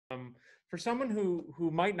For someone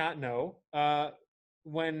who might not know,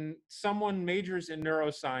 when someone majors in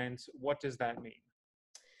neuroscience, what does that mean?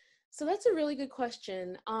 So that's a really good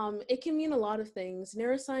question. It can mean a lot of things.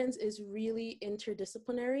 Neuroscience is really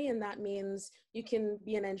interdisciplinary, and that means you can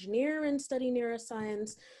be an engineer and study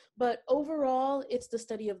neuroscience, but overall, it's the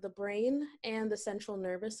study of the brain and the central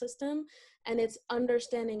nervous system, and it's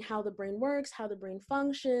understanding how the brain works, how the brain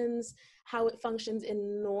functions, how it functions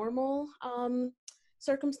in normal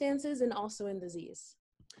circumstances, and also in disease.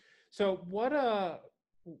 So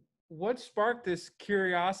what sparked this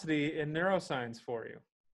curiosity in neuroscience for you?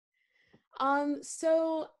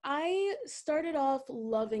 So I started off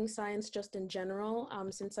loving science just in general,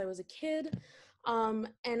 since I was a kid. And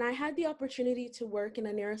I had the opportunity to work in a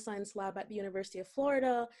neuroscience lab at the University of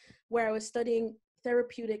Florida, where I was studying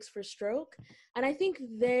therapeutics for stroke. And I think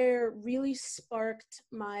there really sparked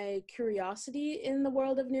my curiosity in the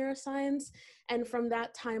world of neuroscience. And from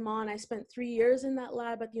that time on, I spent 3 years in that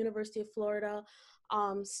lab at the University of Florida,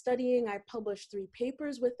 studying. I published 3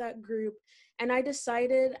 papers with that group. And I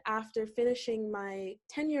decided after finishing my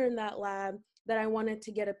tenure in that lab that I wanted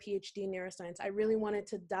to get a PhD in neuroscience. I really wanted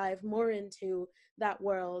to dive more into that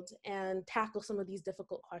world and tackle some of these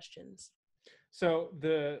difficult questions. So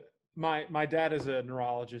my dad is a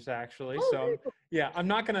neurologist actually. Oh, So very cool. yeah, I'm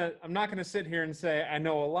not gonna sit here and say I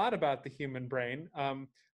know a lot about the human brain,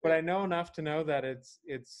 but Yeah. I know enough to know that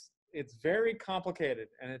it's very complicated,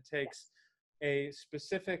 and it takes a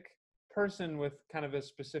specific person with kind of a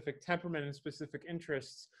specific temperament and specific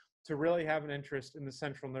interests to really have an interest in the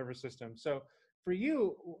central nervous system. So for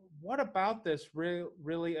you, what about this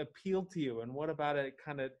really appealed to you, and what about it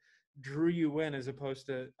kind of drew you in as opposed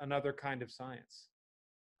to another kind of science?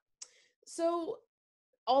 So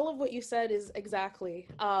all of what you said is exactly.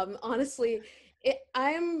 Honestly,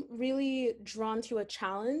 I'm really drawn to a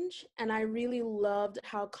challenge, and I really loved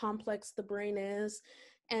how complex the brain is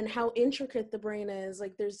and how intricate the brain is.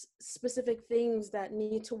 Like, there's specific things that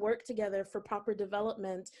need to work together for proper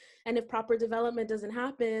development. And if proper development doesn't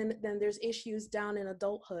happen, then there's issues down in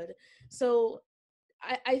adulthood. So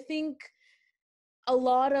I think a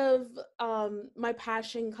lot of my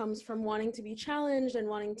passion comes from wanting to be challenged and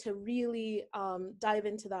wanting to really dive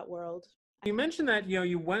into that world. You mentioned that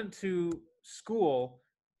you went to school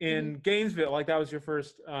Mhm. in Gainesville, like that was your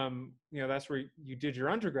first, that's where you did your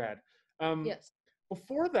undergrad. Um, Yes.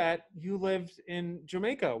 Before that, you lived in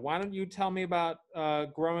Jamaica. Why don't you tell me about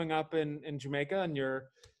growing up in Jamaica and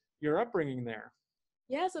your upbringing there?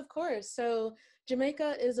 Yes, of course. So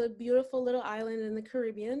Jamaica is a beautiful little island in the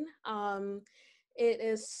Caribbean. It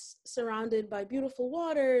is surrounded by beautiful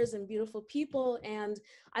waters and beautiful people. And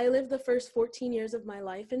I lived the first 14 years of my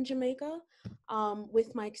life in Jamaica,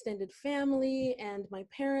 with my extended family and my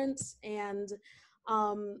parents. And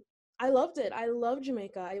um, I loved it. I love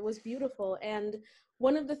Jamaica. It was beautiful. And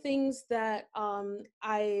one of the things that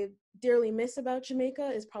I dearly miss about Jamaica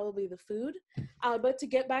is probably the food. But to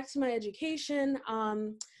get back to my education,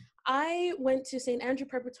 I went to St. Andrew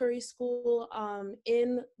Preparatory School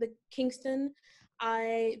in the Kingston.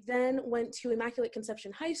 I then went to Immaculate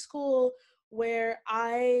Conception High School, where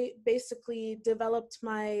I basically developed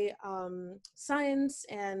my science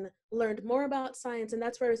and learned more about science. And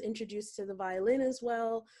that's where I was introduced to the violin as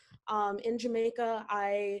well. In Jamaica,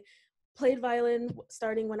 I played violin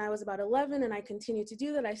starting when I was about 11, and I continue to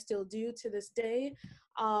do that. I still do to this day.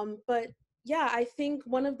 But yeah, I think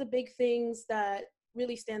one of the big things that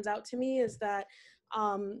really stands out to me is that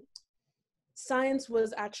um, science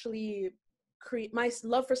was actually my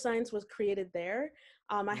love for science was created there.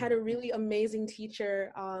 I had a really amazing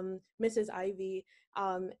teacher, Mrs. Ivy,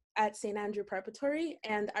 at St. Andrew Preparatory,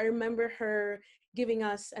 and I remember her giving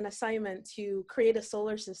us an assignment to create a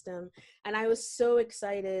solar system, and I was so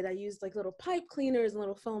excited. I used like little pipe cleaners and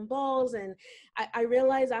little foam balls, and I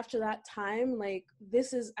realized after that time, like,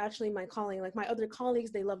 this is actually my calling. Like, my other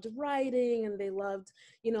colleagues, they loved writing and they loved,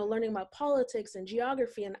 learning about politics and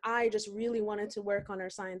geography, and I just really wanted to work on our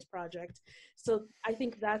science project. So I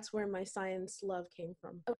think that's where my science love came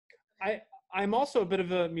from. I I'm also a bit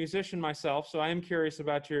of a musician myself, so I am curious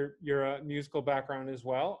about your musical background as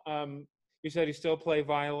well. You said you still play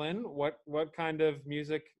violin. What kind of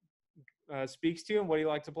music speaks to you, and what do you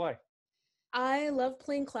like to play? I love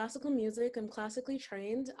playing classical music. I'm classically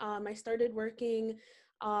trained. I started working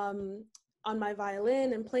um, on my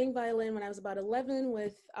violin and playing violin when I was about 11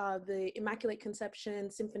 with the Immaculate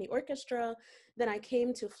Conception Symphony Orchestra. Then I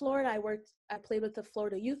came to Florida. I played with the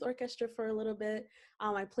Florida Youth Orchestra for a little bit.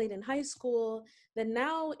 I played in high school. Then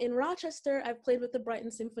now in Rochester, I've played with the Brighton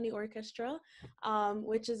Symphony Orchestra,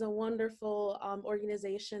 which is a wonderful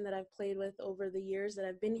organization that I've played with over the years that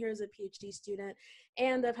I've been here as a PhD student.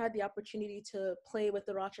 And I've had the opportunity to play with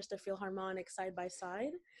the Rochester Philharmonic side by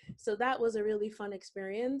side. So that was a really fun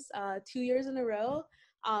experience, 2 years in a row.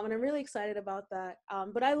 And I'm really excited about that.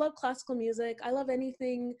 But I love classical music. I love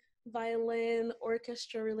anything violin,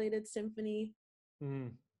 orchestra related, symphony.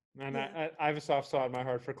 Mm. And Yeah. I have a soft spot in my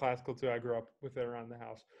heart for classical too. I grew up with it around the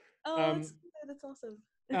house. Oh, Um, that's good. That's awesome.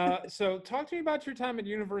 so talk to me about your time at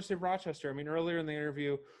University of Rochester. I mean, earlier in the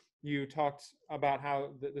interview, you talked about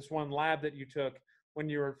how this one lab that you took when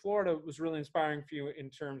you were in Florida was really inspiring for you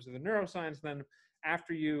in terms of the neuroscience. Then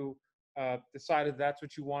after you decided that's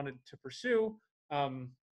what you wanted to pursue,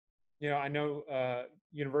 um, I know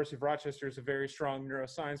University of Rochester is a very strong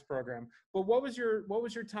neuroscience program. But what was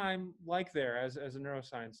your time like there as a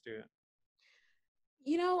neuroscience student?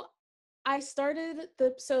 You know, I started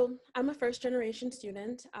so I'm a first generation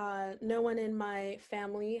student. No one in my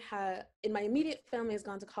family in my immediate family has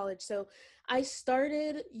gone to college. So I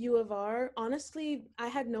started U of R. Honestly, I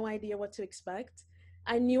had no idea what to expect.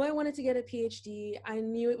 I knew I wanted to get a PhD. I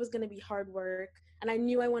knew it was going to be hard work, and I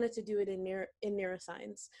knew I wanted to do it in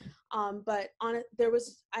neuroscience. But on it,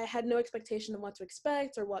 I had no expectation of what to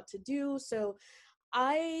expect or what to do. So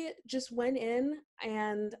I just went in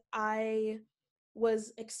and I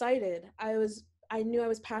was excited. I knew I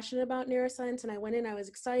was passionate about neuroscience and I went in, I was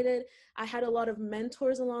excited. I had a lot of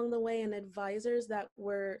mentors along the way and advisors that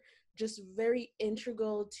were just very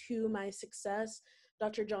integral to my success.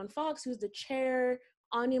 Dr. John Fox, who's the chair,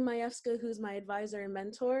 Anya Majewska, who's my advisor and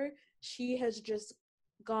mentor, she has just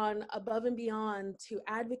gone above and beyond to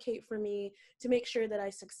advocate for me, to make sure that I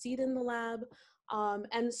succeed in the lab.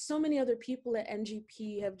 And so many other people at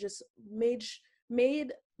NGP have just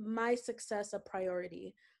made my success a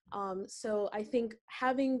priority. So I think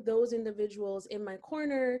having those individuals in my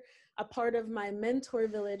corner, a part of my mentor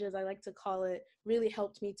village, as I like to call it, really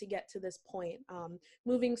helped me to get to this point.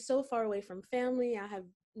 Moving so far away from family, I have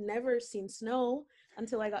never seen snow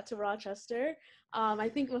until I got to Rochester. I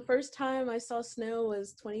think the first time I saw snow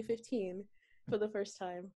was 2015 for the first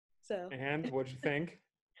time. So. And what'd you think?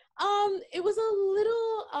 It was a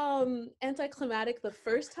little anticlimactic the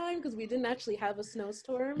first time because we didn't actually have a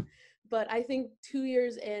snowstorm, but I think 2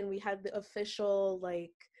 years in we had the official,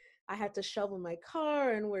 like, I had to shovel my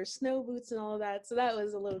car and wear snow boots and all of that. So that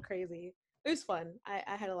was a little crazy. It was fun.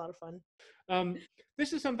 I had a lot of fun. Um,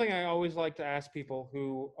 this is something I always like to ask people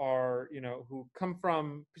who are, who come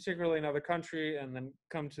from particularly another country and then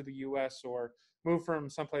come to the U.S. or move from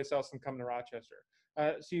someplace else and come to Rochester.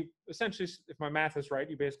 So you essentially, if my math is right,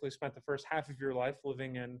 you basically spent the first half of your life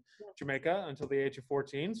living in Jamaica until the age of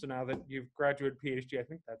 14. So now that you've graduated PhD, I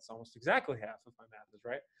think that's almost exactly half if my math is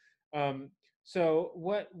right. So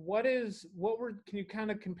can you kind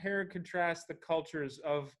of compare and contrast the cultures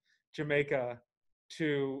of Jamaica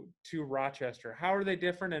to Rochester? How are they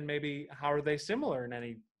different, and maybe how are they similar in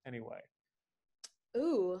any way?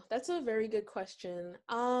 Ooh, that's a very good question.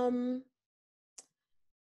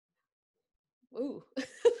 Ooh,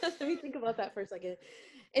 let me think about that for a second.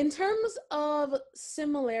 In terms of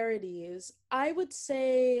similarities, I would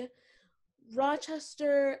say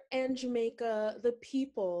Rochester and Jamaica, the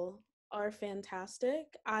people are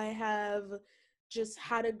fantastic. I have just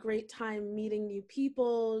had a great time meeting new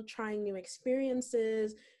people, trying new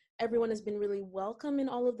experiences. Everyone has been really welcome in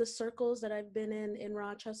all of the circles that I've been in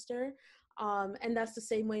Rochester. And that's the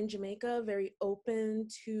same way in Jamaica, very open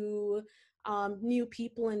to new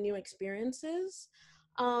people and new experiences.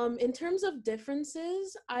 In terms of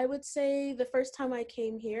differences, I would say the first time I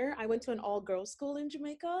came here, I went to an all-girls school in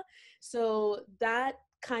Jamaica. So that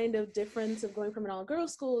kind of difference of going from an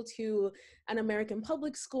all-girls school to an American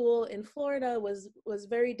public school in Florida was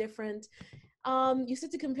very different. You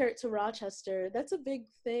said to compare it to Rochester. That's a big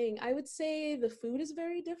thing. I would say the food is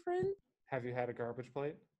very different. Have you had a garbage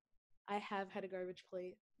plate? I have had a garbage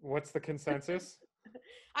plate. What's the consensus?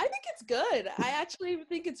 I think it's good. I actually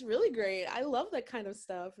think it's really great. I love that kind of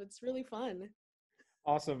stuff. It's really fun.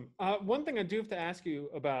 Awesome. One thing I do have to ask you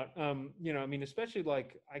about, I mean, especially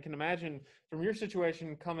like I can imagine from your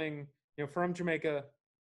situation coming, from Jamaica,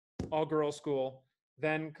 all girls school,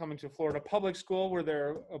 then coming to Florida public school where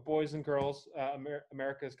there are boys and girls.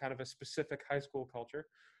 America is kind of a specific high school culture.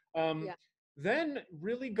 Yeah. Then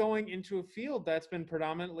really going into a field that's been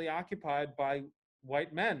predominantly occupied by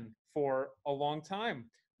white men for a long time.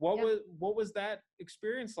 Yeah. What was that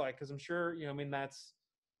experience like? Because I'm sure, I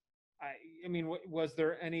mean, was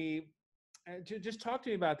there any Just talk to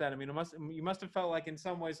me about that. I mean, you must have felt like in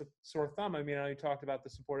some ways a sore thumb. I mean, I know you talked about the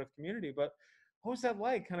supportive community, but what was that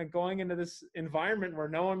like, kind of going into this environment where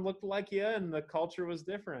no one looked like you and the culture was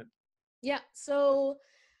different? Yeah, so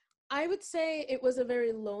I would say it was a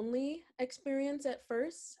very lonely experience at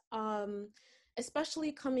first,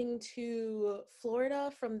 especially coming to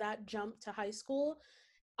Florida from that jump to high school.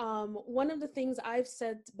 One of the things I've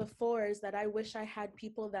said before is that I wish I had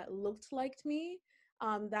people that looked like me,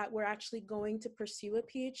 that were actually going to pursue a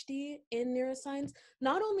PhD in neuroscience.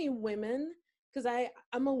 Not only women, because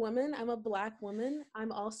I'm a woman, I'm a Black woman,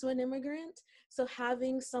 I'm also an immigrant. So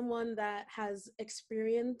having someone that has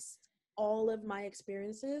experienced all of my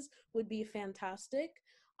experiences would be fantastic.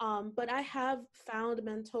 But I have found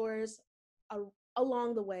mentors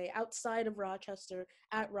along the way outside of Rochester,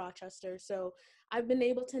 at Rochester. So I've been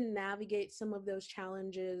able to navigate some of those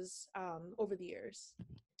challenges over the years.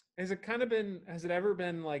 Has it ever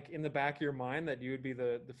been like in the back of your mind that you would be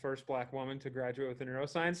the first Black woman to graduate with a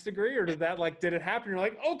neuroscience degree? Or did it happen? You're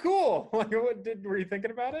like, oh, cool. Like, were you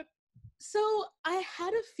thinking about it? So I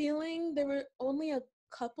had a feeling there were only a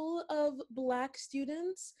couple of Black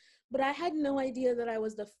students, but I had no idea that I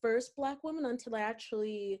was the first Black woman until I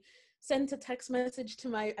actually sent a text message to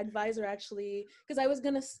my advisor, actually, because I was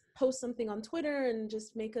going to post something on Twitter and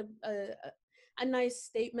just make a nice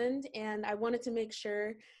statement, and I wanted to make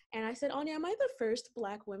sure. And I said, Anya, am I the first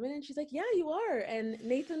Black woman? And she's like, yeah, you are. And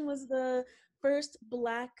Nathan was the first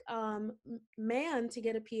Black man to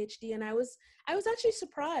get a PhD. And I was actually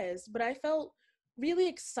surprised, but I felt really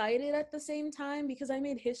excited at the same time because I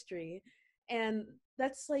made history. And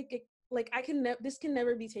that's this can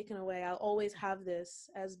never be taken away. I'll always have this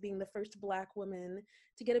as being the first Black woman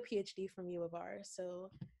to get a PhD from U of R. So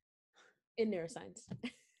in neuroscience.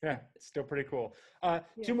 Yeah, it's still pretty cool. Yeah.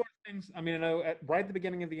 Two more things. I mean, I know right at the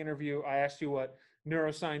beginning of the interview, I asked you what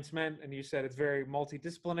neuroscience meant, and you said it's very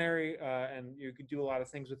multidisciplinary, and you could do a lot of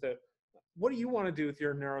things with it. What do you want to do with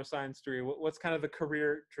your neuroscience degree? What's kind of the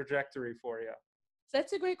career trajectory for you? So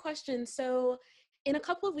that's a great question. So in a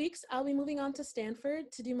couple of weeks, I'll be moving on to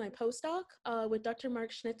Stanford to do my postdoc with Dr.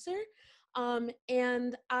 Mark Schnitzer.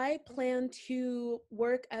 And I plan to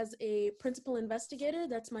work as a principal investigator.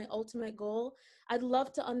 That's my ultimate goal. I'd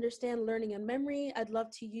love to understand learning and memory. I'd love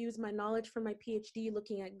to use my knowledge from my PhD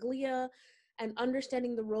looking at glia and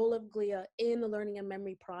understanding the role of glia in the learning and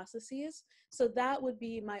memory processes. So that would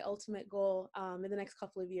be my ultimate goal in the next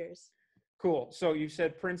couple of years. Cool. So you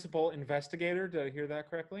said principal investigator. Did I hear that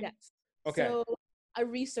correctly? Yes. Okay. So a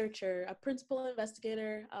researcher, a principal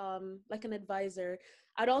investigator, like an advisor.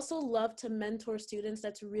 I'd also love to mentor students.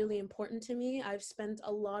 That's really important to me. I've spent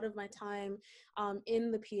a lot of my time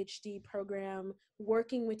in the PhD program,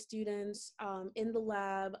 working with students in the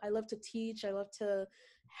lab. I love to teach. I love to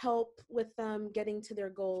help with them getting to their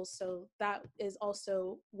goals. So that is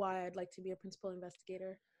also why I'd like to be a principal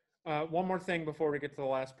investigator. One more thing before we get to the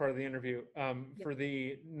last part of the interview. Yeah. For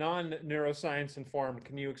the non-neuroscience informed,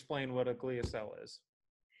 can you explain what a glia cell is?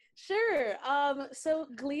 Sure. So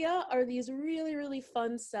glia are these really, really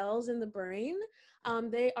fun cells in the brain.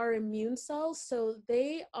 They are immune cells, so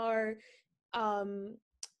um,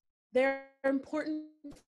 they're important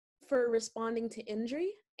for responding to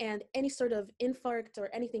injury and any sort of infarct or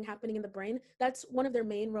anything happening in the brain. That's one of their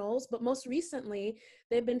main roles. But most recently,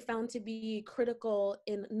 they've been found to be critical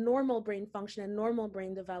in normal brain function and normal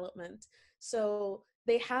brain development. So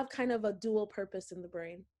they have kind of a dual purpose in the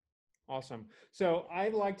brain. Awesome. So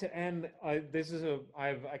I'd like to end. I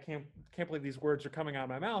can't believe these words are coming out of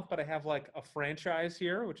my mouth, but I have like a franchise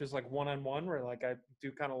here, which is like one-on-one, where like I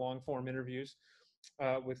do kind of long-form interviews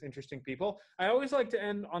with interesting people. I always like to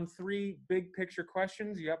end on three big picture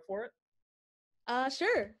questions. You up for it?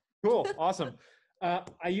 Sure. Cool. Awesome.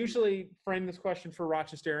 I usually frame this question for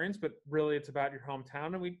Rochesterians, but really it's about your hometown,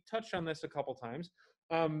 and we touched on this a couple times.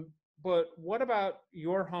 But what about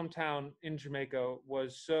your hometown in Jamaica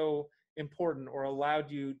was so important or allowed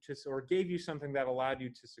you to, or gave you something that allowed you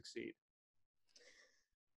to succeed?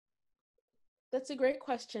 That's a great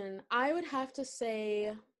question. I would have to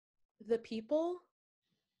say the people,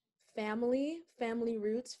 family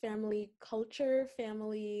roots, family culture,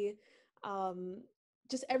 family, um,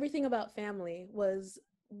 just everything about family was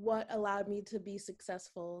what allowed me to be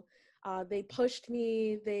successful. They pushed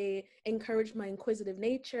me, they encouraged my inquisitive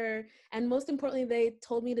nature, and most importantly, they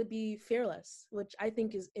told me to be fearless, which I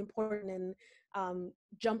think is important in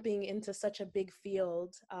jumping into such a big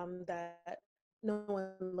field that no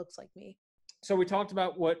one looks like me. So we talked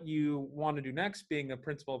about what you want to do next, being a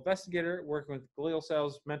principal investigator, working with glial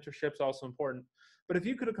cells, mentorship's also important. But if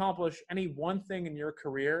you could accomplish any one thing in your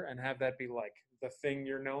career and have that be like the thing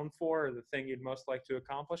you're known for or the thing you'd most like to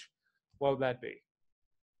accomplish, what would that be?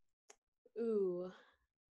 Ooh,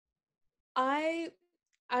 I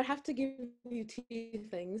I'd have to give you two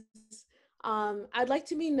things. I'd like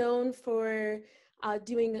to be known for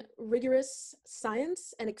doing rigorous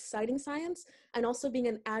science and exciting science, and also being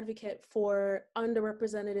an advocate for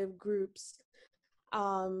underrepresented groups,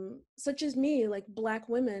 such as me, like Black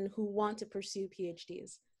women who want to pursue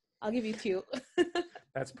PhDs. I'll give you two.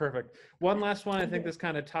 That's perfect. One last one. I think this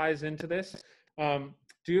kind of ties into this.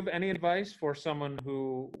 Do you have any advice for someone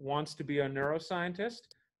who wants to be a neuroscientist,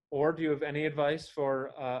 or do you have any advice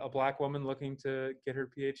for a Black woman looking to get her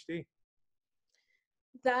PhD?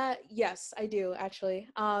 Yes, I do actually.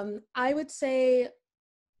 I would say,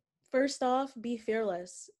 first off, be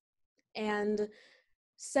fearless and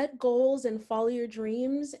set goals and follow your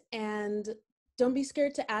dreams, and don't be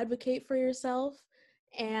scared to advocate for yourself,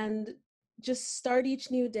 and just start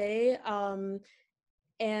each new day,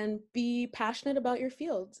 and be passionate about your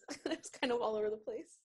field. It's kind of all over the place.